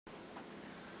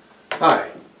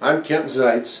Hi, I'm Kent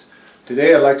Zeitz.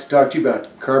 Today I'd like to talk to you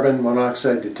about carbon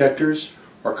monoxide detectors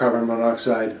or carbon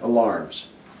monoxide alarms.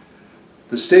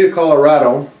 The state of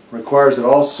Colorado requires that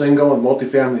all single and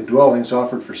multifamily dwellings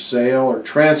offered for sale or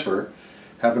transfer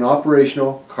have an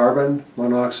operational carbon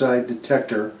monoxide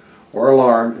detector or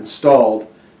alarm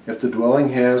installed if the dwelling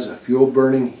has a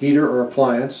fuel-burning heater or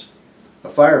appliance, a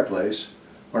fireplace,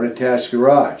 or an attached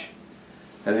garage.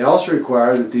 And they also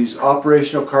require that these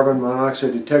operational carbon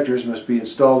monoxide detectors must be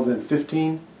installed within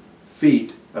 15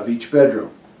 feet of each bedroom.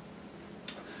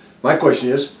 My question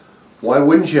is, why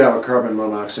wouldn't you have a carbon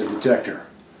monoxide detector?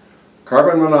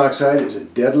 Carbon monoxide is a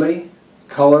deadly,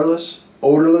 colorless,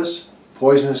 odorless,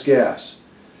 poisonous gas.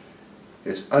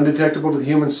 It's undetectable to the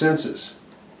human senses,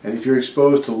 and if you're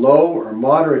exposed to low or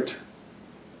moderate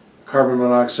carbon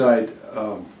monoxide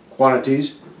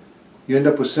quantities, you end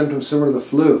up with symptoms similar to the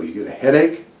flu. You get a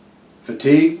headache,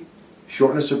 fatigue,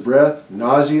 shortness of breath,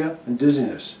 nausea, and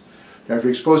dizziness. Now, if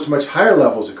you're exposed to much higher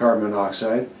levels of carbon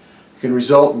monoxide, it can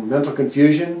result in mental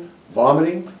confusion,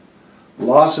 vomiting,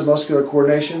 loss of muscular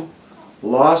coordination,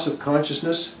 loss of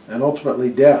consciousness, and ultimately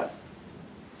death.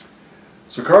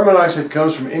 So carbon monoxide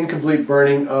comes from incomplete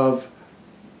burning of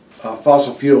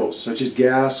fossil fuels such as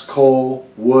gas, coal,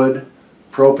 wood,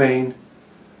 propane.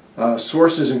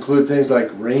 Sources include things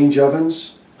like range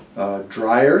ovens,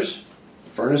 dryers,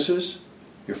 furnaces,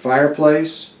 your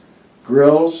fireplace,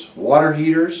 grills, water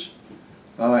heaters,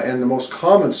 and the most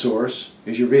common source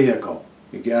is your vehicle,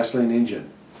 your gasoline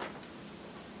engine.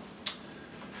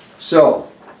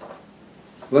 So,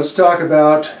 let's talk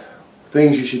about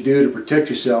things you should do to protect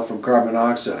yourself from carbon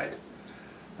monoxide.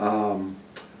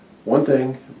 One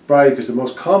thing, probably because the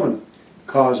most common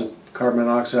cause of carbon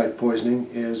monoxide poisoning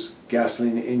is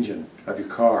gasoline engine of your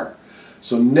car.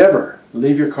 So never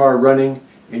leave your car running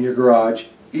in your garage,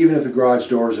 even if the garage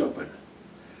door is open.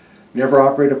 Never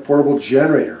operate a portable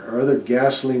generator or other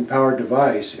gasoline powered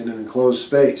device in an enclosed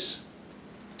space.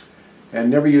 And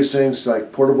never use things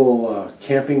like portable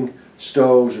camping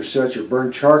stoves or such, or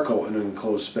burn charcoal in an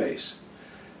enclosed space.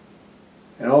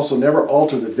 And also never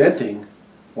alter the venting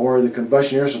or the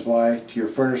combustion air supply to your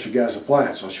furnace or gas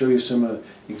appliance. I'll show you some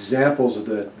examples of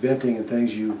the venting and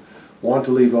things you want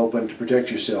to leave open to protect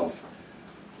yourself.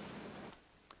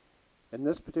 In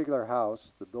this particular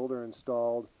house, the builder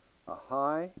installed a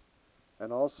high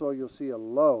and also you'll see a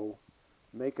low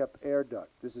makeup air duct.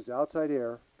 This is outside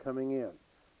air coming in.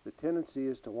 The tendency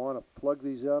is to want to plug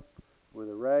these up with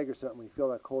a rag or something when you feel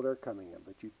that cold air coming in,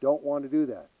 but you don't want to do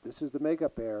that. This is the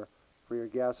makeup air for your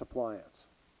gas appliance.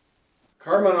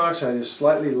 Carbon monoxide is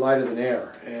slightly lighter than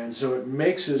air, and so it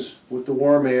mixes with the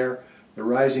warm air, the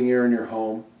rising air in your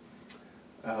home.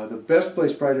 The best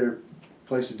place probably to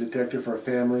place a detector for a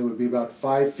family would be about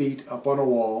 5 feet up on a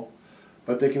wall,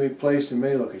 but they can be placed in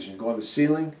many locations. You can go on the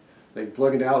ceiling, they can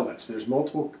plug into outlets. There's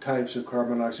multiple types of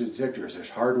carbon monoxide detectors.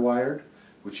 There's hardwired,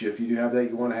 which if you do have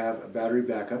that, you want to have a battery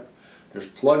backup. There's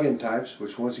plug-in types,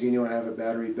 which once again you want to have a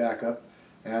battery backup.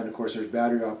 And of course there's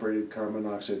battery-operated carbon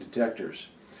monoxide detectors.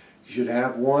 You should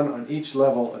have one on each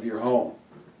level of your home.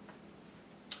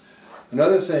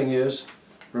 Another thing is,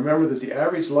 remember that the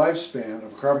average lifespan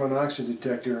of a carbon monoxide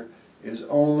detector is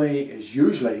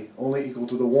usually only equal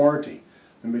to the warranty.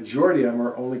 The majority of them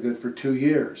are only good for 2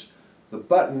 years. The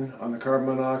button on the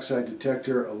carbon monoxide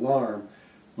detector alarm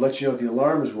lets you know that the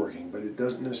alarm is working, but it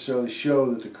doesn't necessarily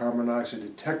show that the carbon monoxide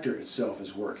detector itself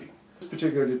is working. This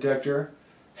particular detector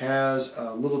has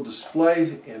a little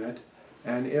display in it,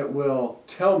 and it will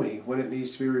tell me when it needs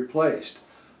to be replaced.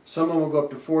 Some of them will go up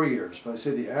to 4 years, but I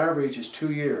say the average is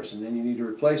 2 years, and then you need to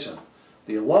replace them.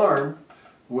 The alarm,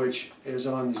 which is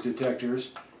on these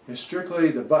detectors, is strictly,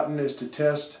 the button is to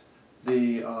test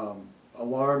the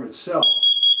alarm itself.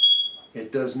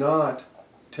 It does not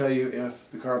tell you if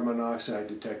the carbon monoxide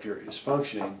detector is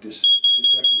functioning, just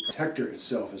detecting the detector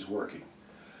itself is working.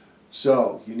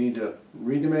 So you need to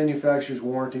read the manufacturer's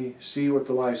warranty, see what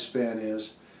the lifespan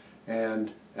is,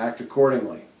 and act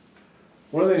accordingly.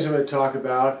 One of the things I'm going to talk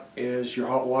about is your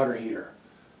hot water heater.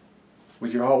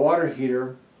 With your hot water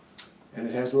heater, and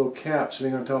it has a little cap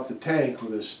sitting on top of the tank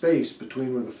with a space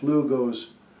between where the flue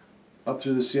goes up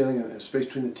through the ceiling and a space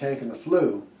between the tank and the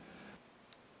flue.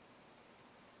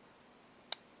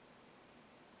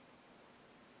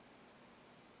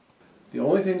 The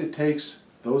only thing that takes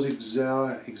those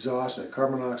exhaust, that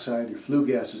carbon monoxide, your flue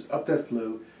gases up that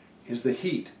flue is the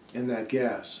heat in that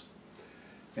gas.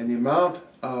 And the amount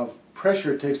of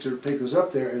pressure it takes to take those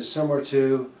up there is somewhere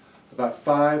to about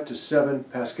 5 to 7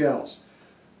 pascals.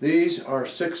 These are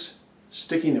 6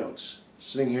 sticky notes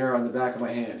sitting here on the back of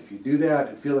my hand. If you do that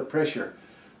and feel the pressure,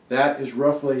 that is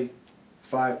roughly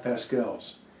 5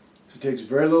 pascals. So it takes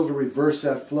very little to reverse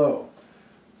that flow.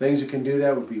 Things that can do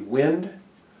that would be wind.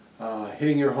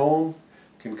 Hitting your home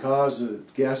can cause the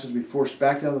gases to be forced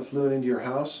back down the flue and into your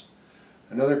house.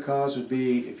 Another cause would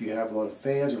be if you have a lot of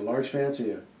fans or large fans,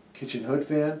 say a kitchen hood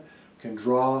fan, can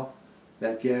draw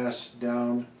that gas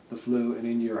down the flue and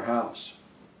into your house.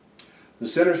 The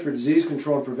Centers for Disease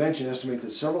Control and Prevention estimate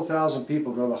that several thousand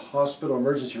people go to the hospital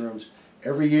emergency rooms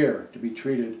every year to be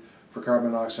treated for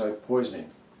carbon monoxide poisoning.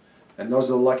 And those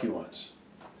are the lucky ones.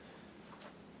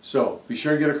 So be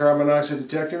sure to get a carbon monoxide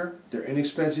detector. They're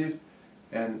inexpensive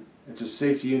and it's a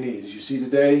safety you need. As you see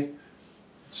today, it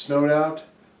snowed out,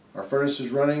 our furnace is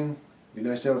running. It'd be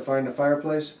nice to have a fire in the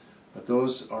fireplace, but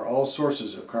those are all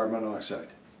sources of carbon monoxide.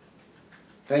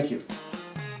 Thank you.